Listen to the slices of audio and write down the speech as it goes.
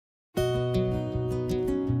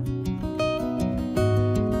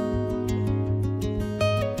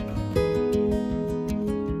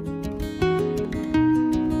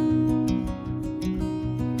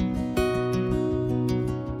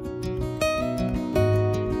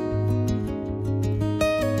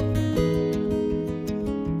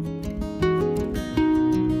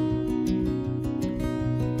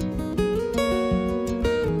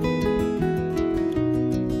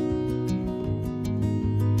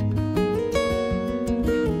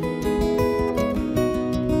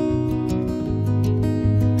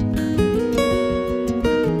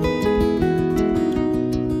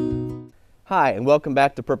Hi, and welcome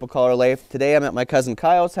back to Purple Collar Life. Today I'm at my cousin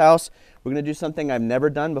Kyle's house. We're going to do something I've never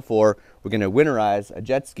done before. We're going to winterize a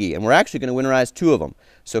jet ski, and we're actually going to winterize two of them.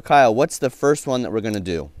 So Kyle, what's the first one that we're going to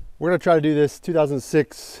do? We're going to try to do this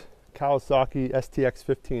 2006 Kawasaki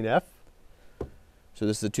STX15F. So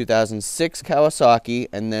this is the 2006 Kawasaki,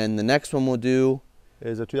 and then the next one we'll do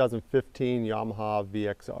is a 2015 Yamaha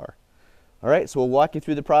VXR. All right, so we'll walk you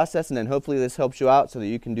through the process, and then hopefully this helps you out so that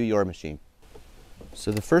you can do your machine.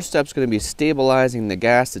 So the first step is going to be stabilizing the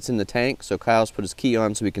gas that's in the tank. So Kyle's put his key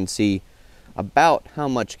on so we can see about how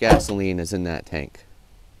much gasoline is in that tank.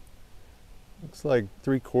 Looks like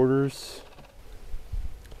 3/4,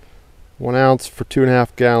 1 ounce for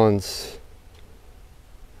 2.5 gallons.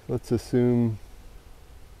 Let's assume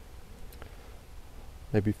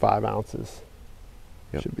maybe 5 ounces.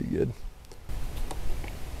 Yep. Should be good.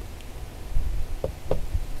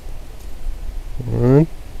 1,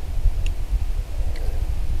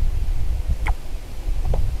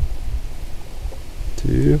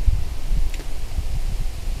 2.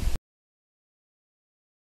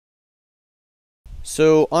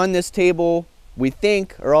 So on this table, we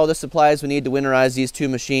think are all the supplies we need to winterize these two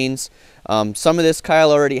machines. Some of this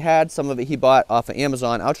Kyle already had, some of it he bought off of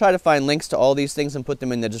Amazon. I'll try to find links to all these things and put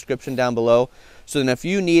them in the description down below. So then if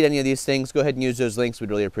you need any of these things, go ahead and use those links. We'd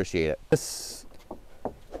really appreciate it. Is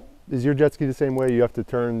your jet ski the same way? You have to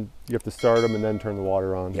start them and then turn the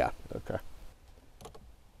water on? Yeah. Okay.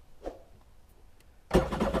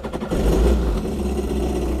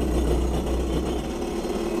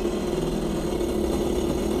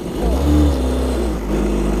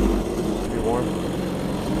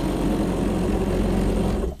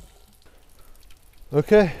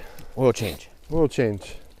 Okay. Oil change. Oil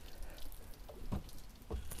change.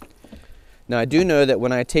 Now I do know that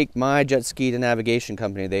when I take my jet ski to navigation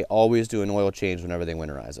company, they always do an oil change whenever they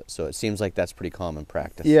winterize it. So it seems like that's pretty common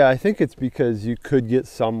practice. Yeah, I think it's because you could get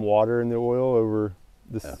some water in the oil over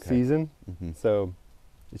the season. So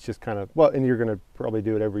it's just kind of, well, and you're going to probably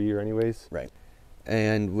do it every year anyways. Right.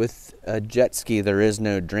 And with a jet ski, there is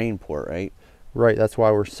no drain port, right? Right, that's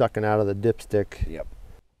why we're sucking out of the dipstick. Yep.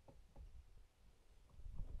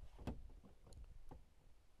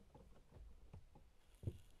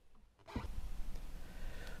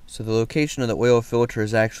 So the location of the oil filter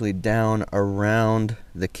is actually down around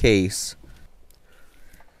the case.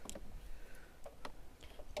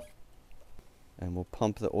 And we'll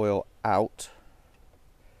pump the oil out,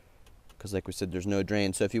 because like we said, there's no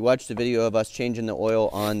drain. So if you watch the video of us changing the oil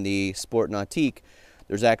on the Sport Nautique,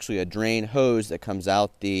 there's actually a drain hose that comes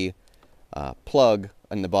out the plug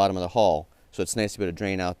in the bottom of the hull. So it's nice to be able to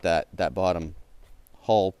drain out that bottom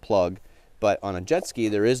hull plug. But on a jet ski,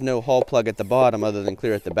 there is no hull plug at the bottom other than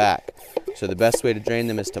clear at the back. So the best way to drain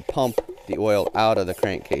them is to pump the oil out of the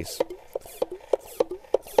crankcase. So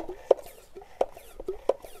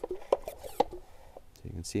you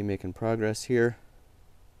can see making progress here.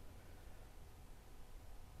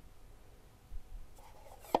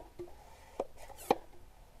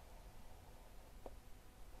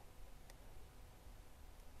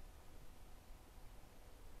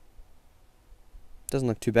 Doesn't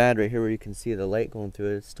look too bad right here where you can see the light going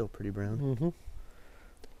through it. It's still pretty brown.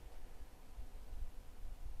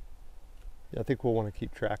 Yeah, I think we'll want to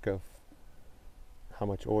keep track of how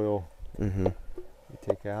much oil you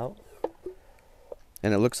take out.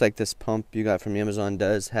 And it looks like this pump you got from Amazon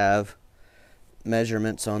does have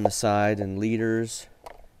measurements on the side and liters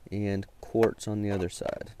and quarts on the other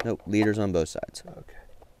side. Nope, liters on both sides. Okay.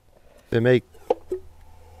 They make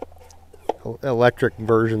electric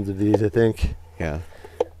versions of these, I think. Yeah.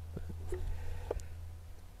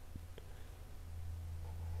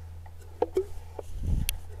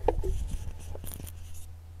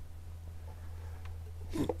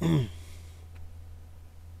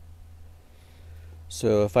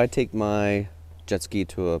 So if I take my jet ski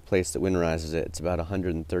to a place that winterizes it, it's about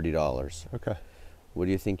 $130. Okay. What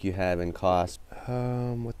do you think you have in cost?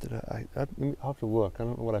 What did I'll have to look. I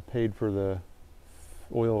don't know what I paid for the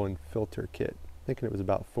oil and filter kit. I'm thinking it was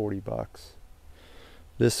about 40 bucks.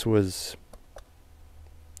 This was,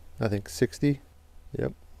 I think, 60.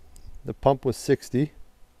 Yep. The pump was 60.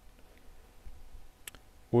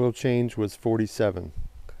 Oil change was 47.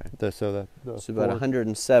 Okay. So about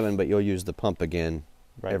 107, but you'll use the pump again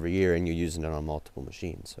every year, and you're using it on multiple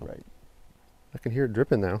machines. So. Right. I can hear it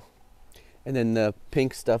dripping now. And then the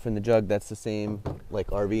pink stuff in the jug, that's the same like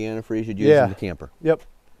RV antifreeze you'd use in the camper. Yep.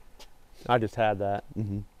 I just had that.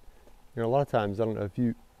 You know, a lot of times, I don't know if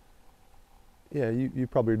you, you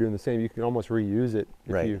probably are doing the same. You can almost reuse it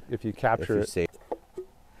if you capture it.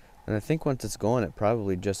 And I think once it's going, it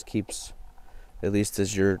probably just keeps, at least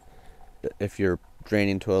as if you're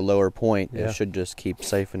draining to a lower point, Yeah. it should just keep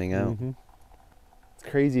siphoning out. It's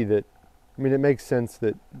crazy that, I mean, it makes sense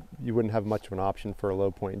that you wouldn't have much of an option for a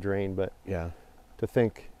low point drain, but Yeah. to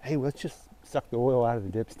think, hey, let's just suck the oil out of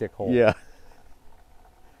the dipstick hole. Yeah.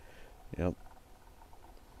 Yep.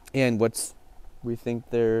 And we think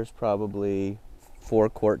there's probably 4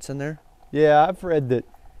 quarts in there. Yeah, I've read that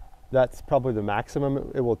that's probably the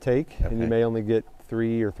maximum it will take, and you Okay. may only get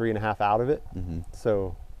 3 or 3.5 out of it. Mm-hmm.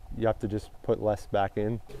 So you have to just put less back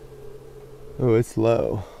in. Oh, it's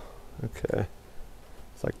low. Okay.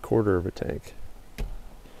 It's like 1/4 of a tank.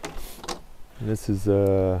 And this is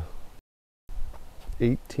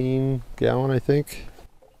 18 gallon, I think.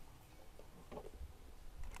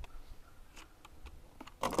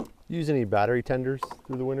 Use any battery tenders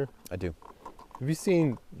through the winter? I do. Have you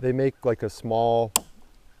seen, they make like a small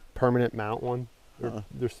permanent mount one?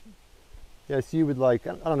 There's, yeah, so you would like,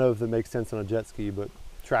 I don't know if that makes sense on a jet ski, but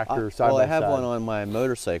tractor side Well, by I have side. one on my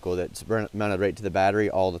motorcycle that's mounted right to the battery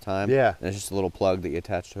all the time. Yeah. And it's just a little plug that you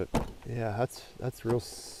attach to it. Yeah, that's real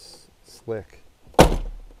slick. They're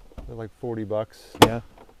like 40 bucks. Yeah.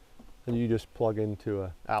 And you just plug into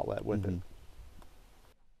an outlet with it.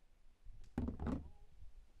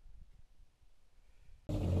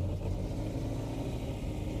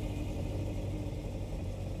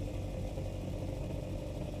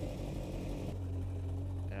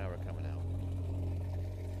 Now we're coming out.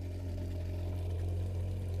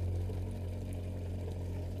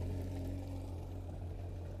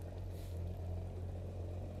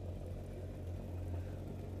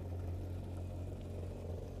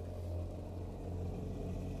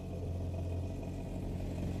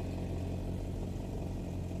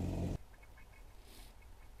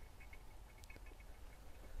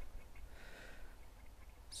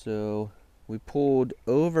 So we pulled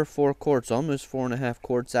over 4 quarts, almost 4.5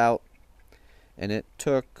 quarts out, and it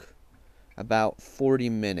took about 40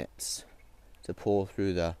 minutes to pull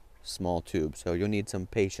through the small tube. So you'll need some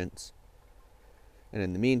patience. And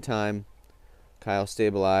in the meantime, Kyle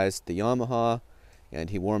stabilized the Yamaha and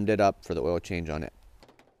he warmed it up for the oil change on it.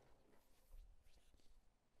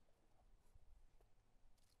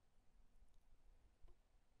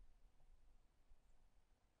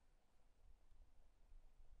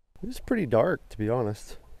 It's pretty dark, to be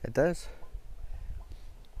honest. It does.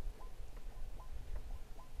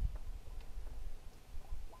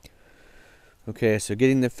 Okay, so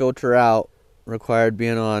getting the filter out required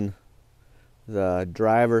being on the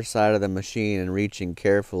driver's side of the machine and reaching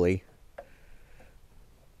carefully.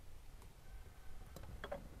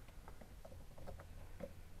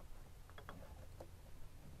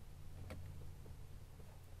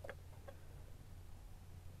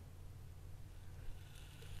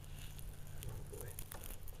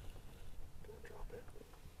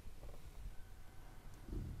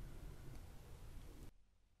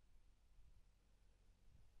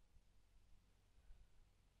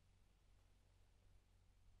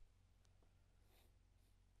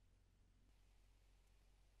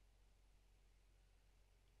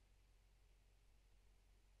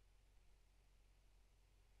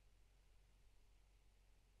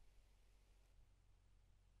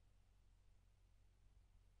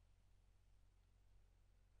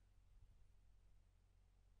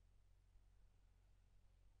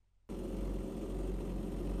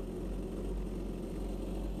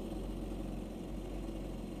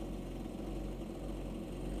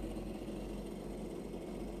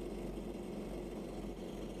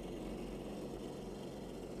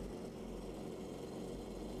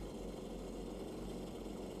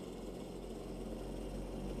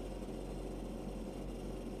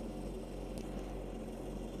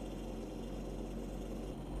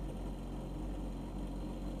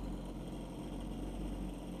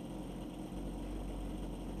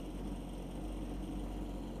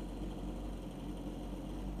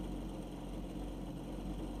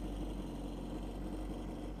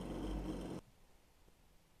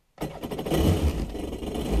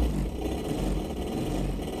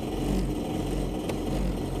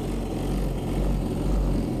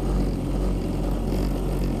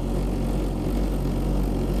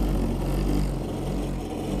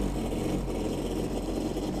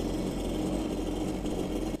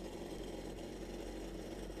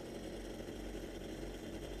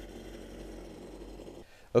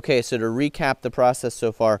 Okay, so to recap the process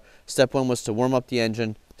so far, step 1 was to warm up the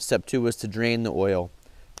engine, step 2 was to drain the oil,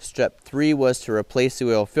 step 3 was to replace the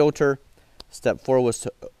oil filter, step 4 was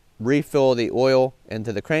to refill the oil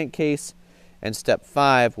into the crankcase, and step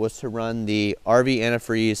 5 was to run the RV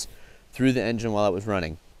antifreeze through the engine while it was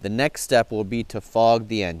running. The next step will be to fog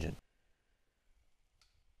the engine.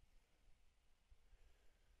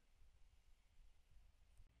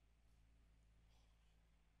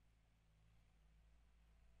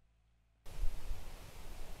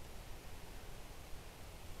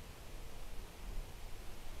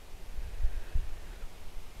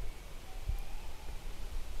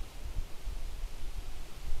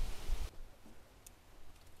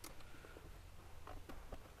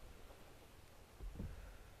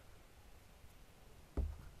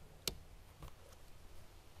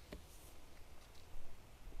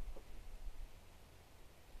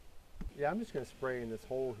 Yeah, I'm just going to spray in this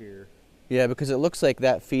hole here. Yeah, because it looks like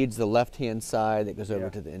that feeds the left-hand side that goes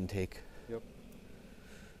over to the intake. Yep.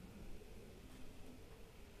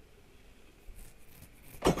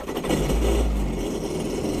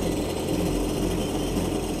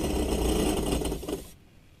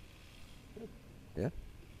 Yeah.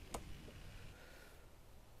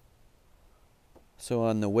 So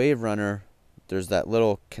on the WaveRunner, there's that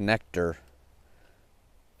little connector,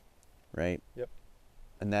 right? Yep.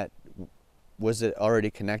 And that, was it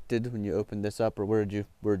already connected when you opened this up, or where'd you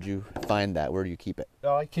find that? Where do you keep it?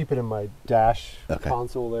 Oh, I keep it in my dash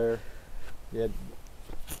console there. Yeah.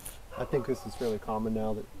 I think this is fairly common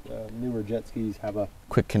now that newer jet skis have a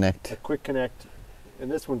quick connect. A quick connect,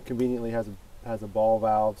 and this one conveniently has a ball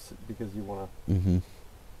valve because you want to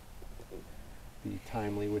be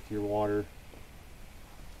timely with your water.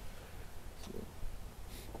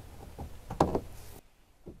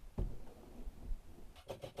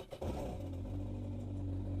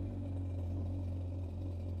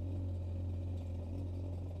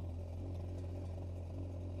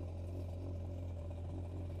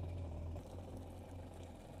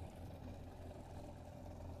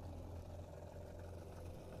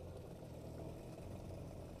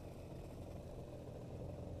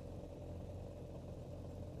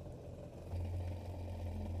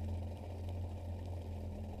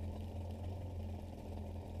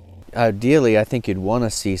 Ideally, I think you'd want to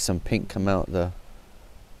see some pink come out the.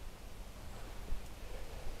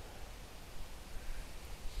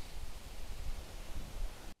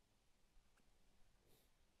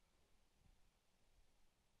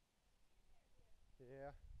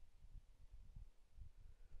 Yeah.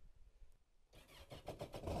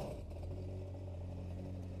 Oh,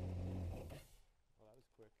 that was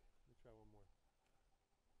quick. Let me try one more.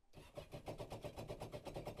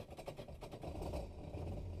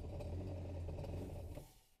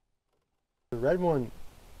 The red one,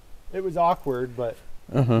 it was awkward, but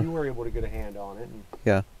you were able to get a hand on it. And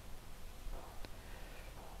yeah.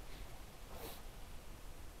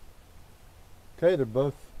 Okay, they're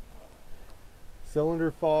both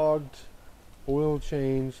cylinder fogged, oil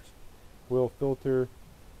changed, oil filter,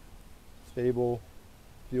 stable,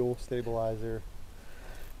 fuel stabilizer.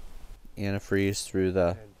 Antifreeze through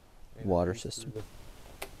the and water system. The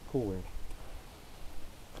cooling.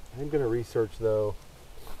 I'm going to research though.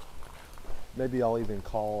 Maybe I'll even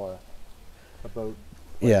call a boat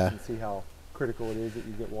and see how critical it is that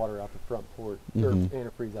you get water out the front port, or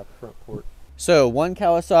antifreeze out the front port. So one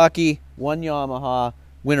Kawasaki, one Yamaha,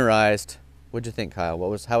 winterized. What'd you think, Kyle?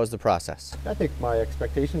 How was the process? I think my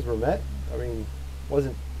expectations were met. I mean,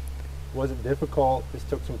 wasn't difficult. Just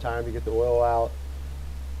took some time to get the oil out.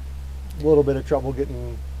 A little bit of trouble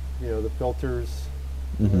getting, the filters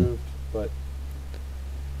removed, but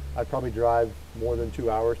I'd probably drive more than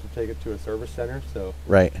 2 hours to take it to a service center. So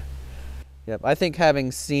right. Yep. I think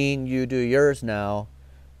having seen you do yours now,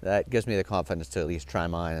 that gives me the confidence to at least try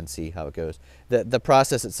mine and see how it goes. The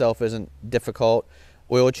process itself isn't difficult.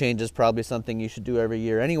 Oil change is probably something you should do every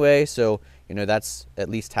year anyway, so that's at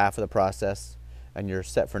least half of the process, and you're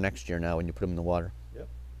set for next year now when you put them in the water. Yep.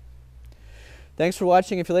 Thanks for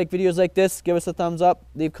watching. If you like videos like this, give us a thumbs up,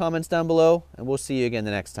 leave comments down below, and we'll see you again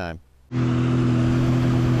the next time.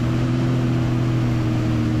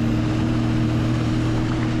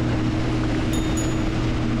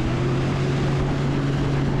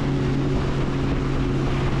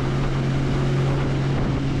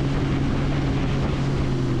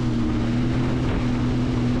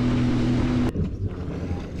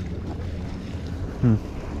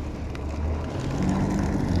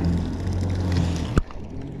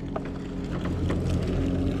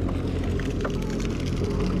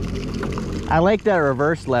 I like that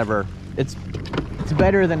reverse lever. It's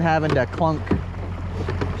better than having to clunk. Yeah,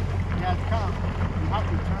 it's kind of, you have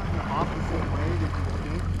to turn the opposite way to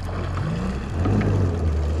do it.